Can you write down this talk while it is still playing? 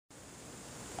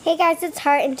Hey guys, it's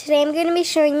Heart, and today I'm going to be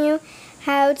showing you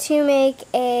how to make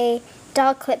a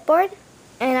doll clipboard,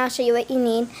 and I'll show you what you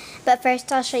need. But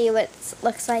first I'll show you what it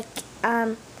looks like.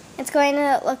 It's going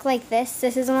to look like this.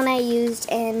 This is one I used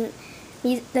in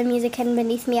the Music Hidden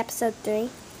Beneath Me episode 3.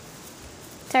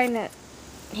 Sorry, the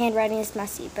handwriting is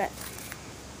messy, but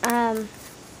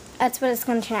that's what it's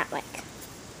going to turn out like.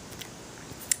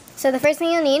 So the first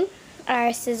thing you'll need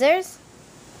are scissors.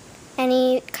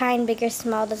 Any kind, big or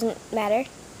small, doesn't matter.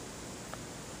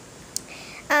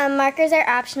 Markers are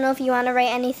optional if you want to write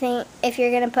anything. If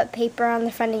you're going to put paper on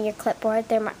the front of your clipboard,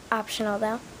 they're optional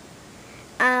though.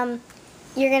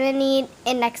 You're going to need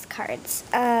index cards.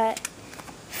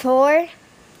 4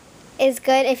 is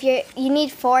good. You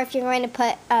need 4 if you're going to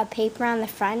put paper on the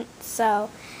front. So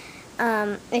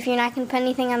if you're not going to put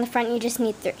anything on the front, you just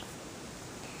need 3.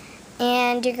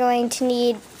 And you're going to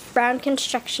need brown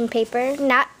construction paper.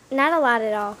 Not a lot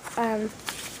at all.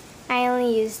 I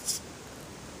only used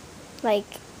like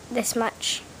this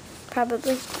much,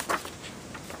 probably.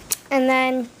 And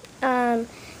then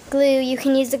glue. You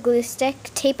can use a glue stick.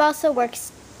 Tape also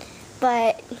works,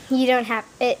 but you don't have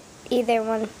it either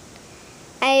one.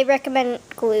 I recommend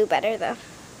glue better though.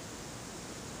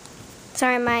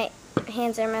 Sorry, my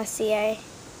hands are messy. I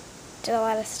did a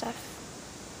lot of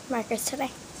stuff. Markers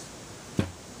today.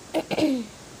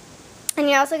 And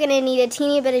you're also going to need a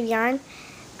teeny bit of yarn,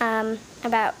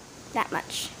 about that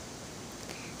much.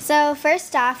 So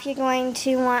first off, you're going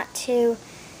to want to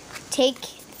take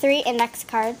 3 index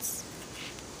cards.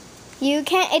 You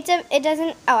can, it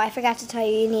doesn't, oh, I forgot to tell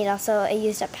you, you need also a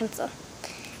used up pencil.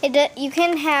 You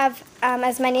can have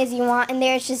as many as you want, and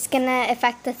it's just going to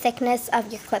affect the thickness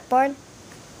of your clipboard.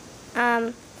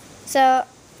 So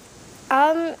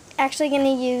I'm actually going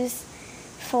to use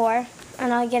 4.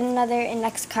 And I'll get another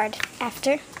index card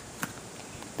after.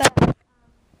 But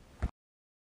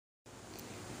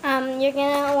you're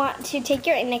gonna want to take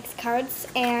your index cards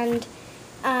and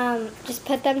just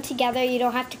put them together. You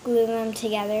don't have to glue them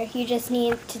together. You just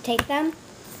need to take them.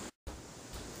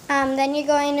 Then you're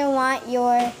going to want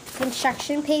your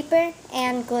construction paper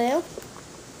and glue.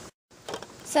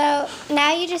 So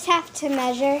now you just have to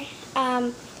measure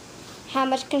how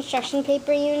much construction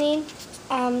paper you need.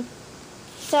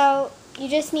 So you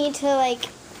just need to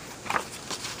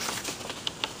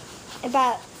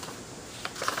about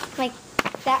like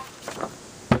that,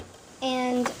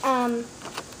 and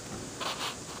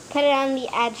put it on the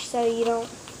edge so you don't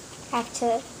have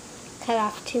to cut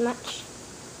off too much.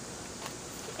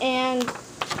 And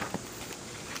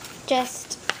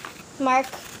just mark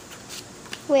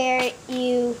where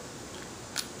you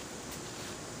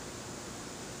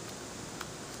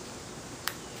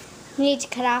need to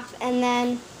cut off, and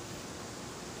then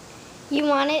you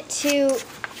want it to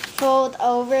fold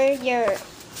over your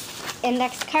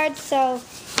index card, so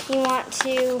you want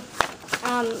to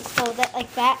fold it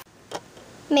like that.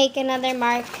 Make another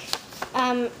mark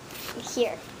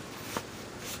here.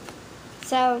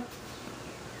 So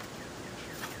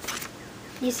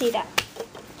you see that.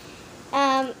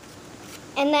 And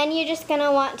then you're just going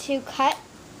to want to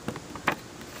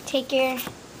take your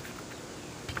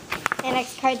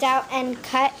index cards out and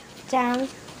cut down.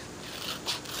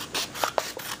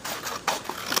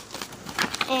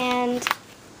 And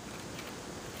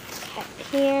cut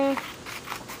here,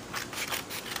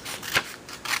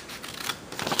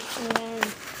 and then,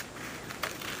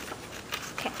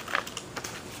 okay.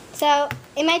 So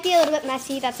it might be a little bit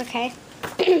messy, that's okay.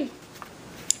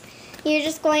 You're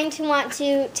just going to want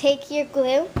to take your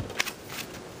glue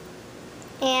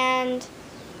and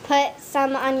put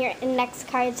some on your index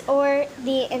cards or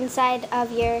the inside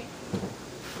of your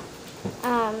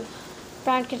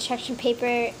brown construction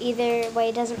paper. Either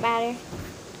way doesn't matter,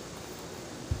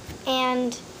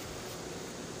 and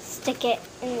stick it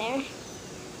in there.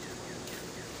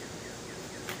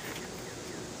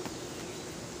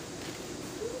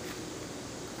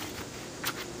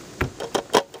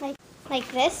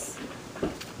 Like this.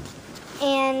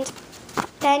 And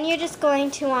then you're just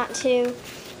going to want to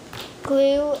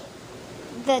glue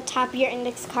the top of your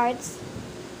index cards.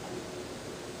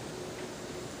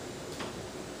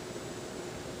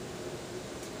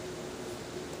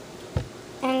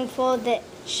 And fold it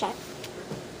shut.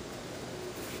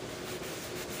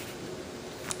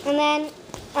 And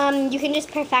then you can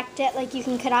just perfect it, like you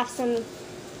can cut off the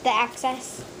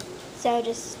excess. So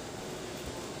just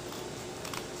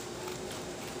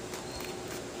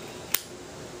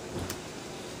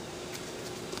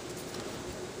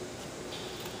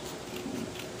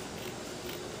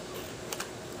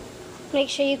make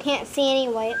sure you can't see any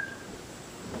white.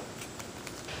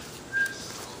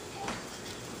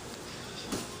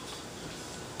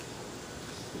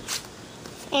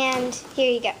 And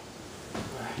here you go.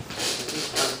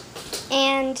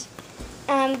 And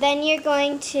then you're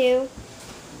going to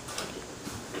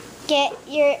get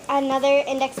your another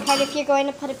index card if you're going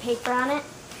to put a paper on it.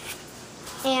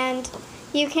 And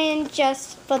you can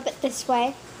just flip it this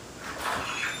way.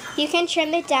 You can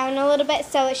trim it down a little bit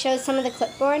so it shows some of the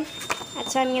clipboard.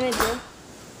 That's what I'm going to do.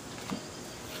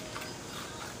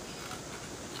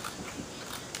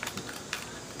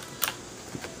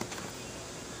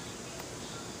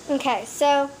 Okay,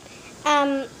 so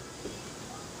I'll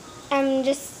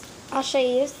show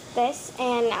you this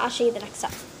and I'll show you the next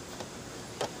step.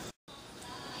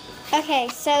 Okay,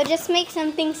 so just make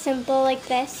something simple like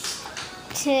this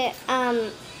to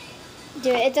do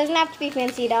it. It doesn't have to be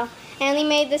fancy at all. I only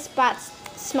made the spots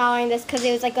smaller in this because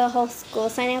it was like a whole school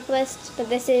sign-up list, but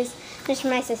this is just for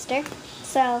my sister.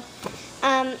 So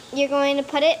you're going to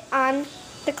put it on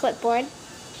the clipboard,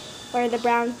 or the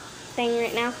brown thing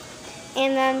right now,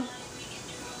 and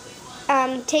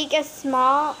then take a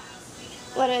small,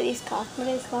 what are these called? What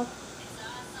are these called?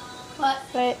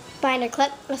 What? Binder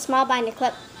clip, a small binder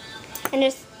clip, and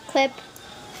just clip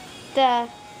the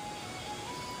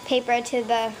paper to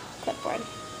the clipboard.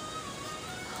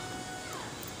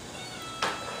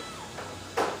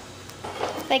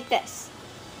 Like this.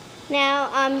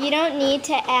 Now, you don't need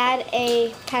to add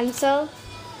a pencil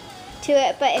to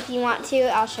it, but if you want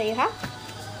to, I'll show you how.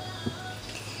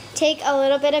 Take a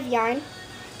little bit of yarn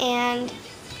and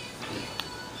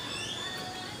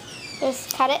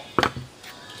just cut it.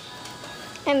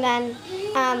 And then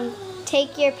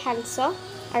take your pencil,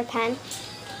 or pen,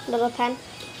 little pen,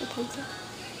 or pencil,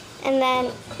 and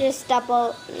then just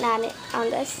double knot it on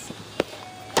this.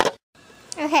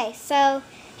 Okay, so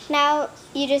now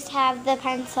you just have the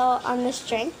pencil on the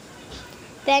string.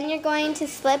 Then you're going to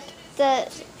slip the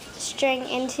string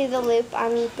into the loop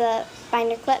on the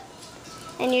binder clip,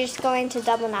 and you're just going to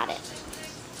double knot it.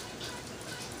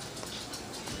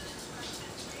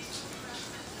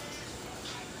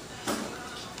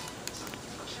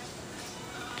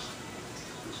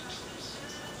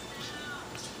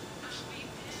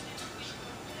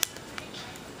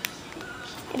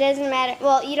 It doesn't matter,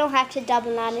 well, you don't have to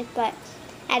double knot it, but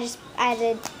I just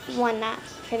added one knot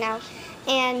for now.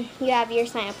 And you have your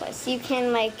sign-up list. You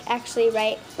can actually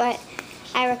write, but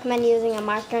I recommend using a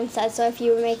marker instead, so if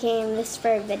you were making this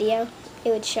for a video, it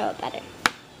would show it better.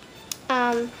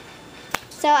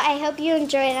 So I hope you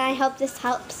enjoyed, and I hope this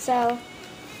helps. So,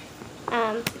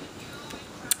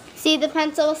 see, the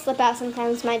pencil will slip out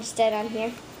sometimes. Mine just did on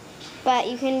here, but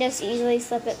you can just easily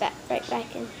slip it right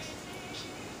back in.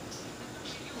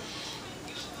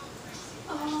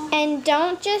 And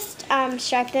don't just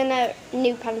sharpen a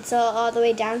new pencil all the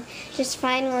way down. Just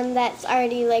find one that's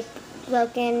already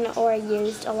broken or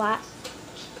used a lot,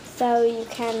 so you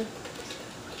can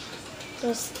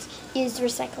just use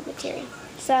recycled material.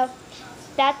 So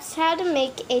that's how to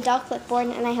make a doll clipboard,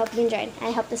 and I hope you enjoyed.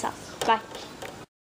 I hope this helps. Bye.